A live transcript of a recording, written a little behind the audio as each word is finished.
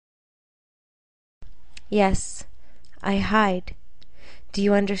Yes, I hide. Do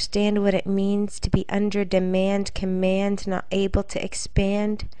you understand what it means to be under demand, command, not able to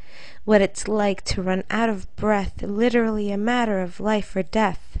expand? What it's like to run out of breath, literally a matter of life or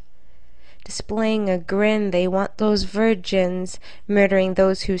death. Displaying a grin, they want those virgins, murdering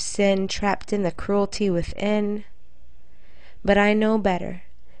those who sin, trapped in the cruelty within. But I know better.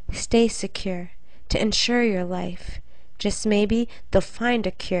 Stay secure, to ensure your life. Just maybe they'll find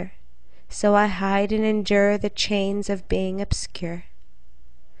a cure. So I hide and endure the chains of being obscure.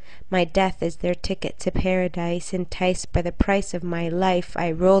 My death is their ticket to paradise. Enticed by the price of my life,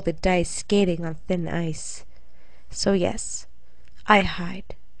 I roll the dice, skating on thin ice. So yes, I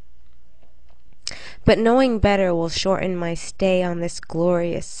hide. But knowing better will shorten my stay on this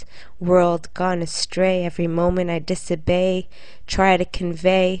glorious world gone astray. Every moment I disobey, try to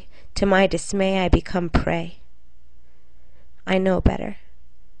convey, to my dismay I become prey. I know better,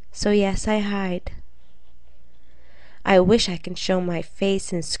 so yes, I hide. I wish I could show my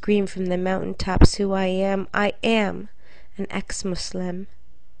face and scream from the mountaintops who I am. I am an ex-Muslim.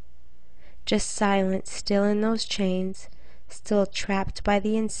 Just silent, still in those chains, still trapped by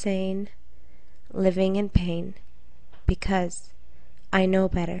the insane, living in pain, because I know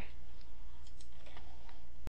better.